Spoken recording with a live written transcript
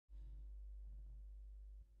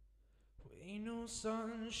no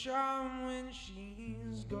sunshine when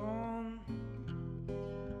she's gone.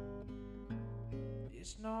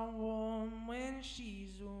 It's not warm when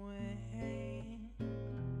she's away.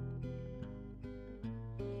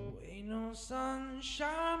 Ain't no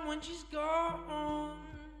sunshine when she's gone.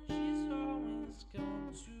 She's always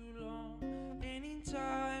gone too long.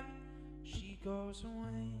 Anytime she goes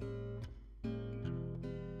away,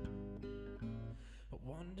 I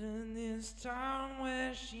wonder this time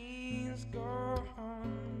where she's gone.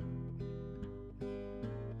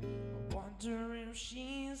 I wonder if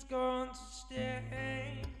she's gone to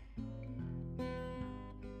stay.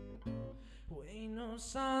 Ain't no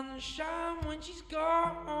sunshine when she's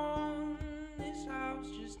gone. This house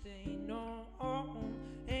just ain't no home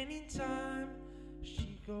anytime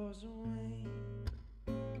she goes away.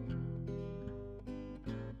 And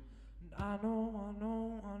I know, I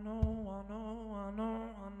know, I know, I know, I know,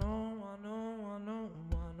 I know, I know, I know, I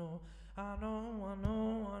know, I know, I know,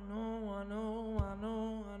 I know, I know, I know, I know, I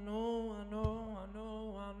know, I know, I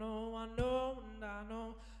know, I know, and I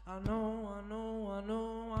know, I know, I know, I know, I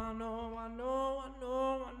know, I know, I know, I know,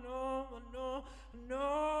 I know, I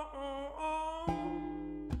know.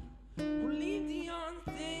 We'll leave the young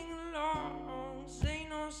thing alone. Say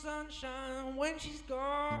no sunshine when she's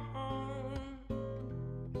gone.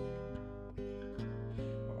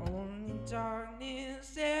 Only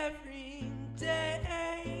darkness every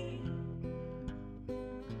day.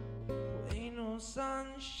 Ain't no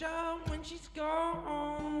sunshine when she's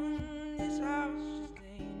gone. This house just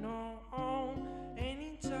ain't no home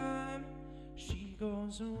anytime she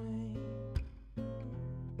goes away.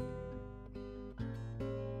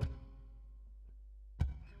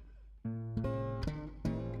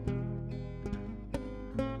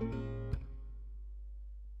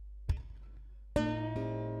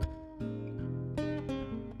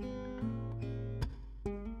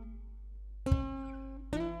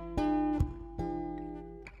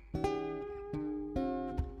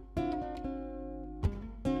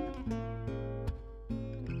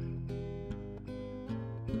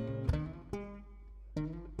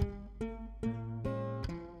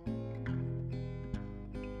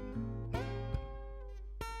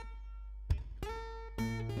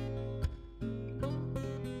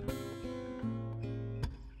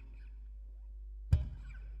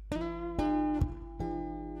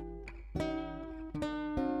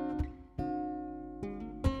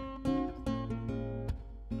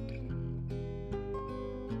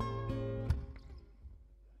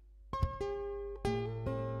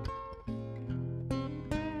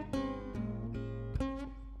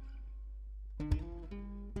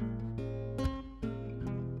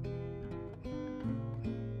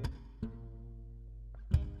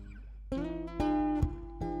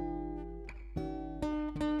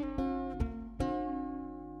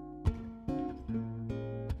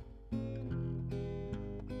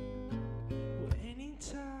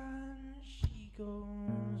 Anytime she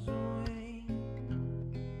goes away,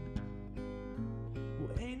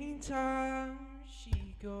 anytime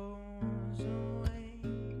she goes away,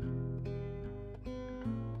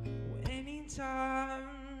 anytime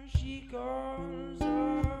she goes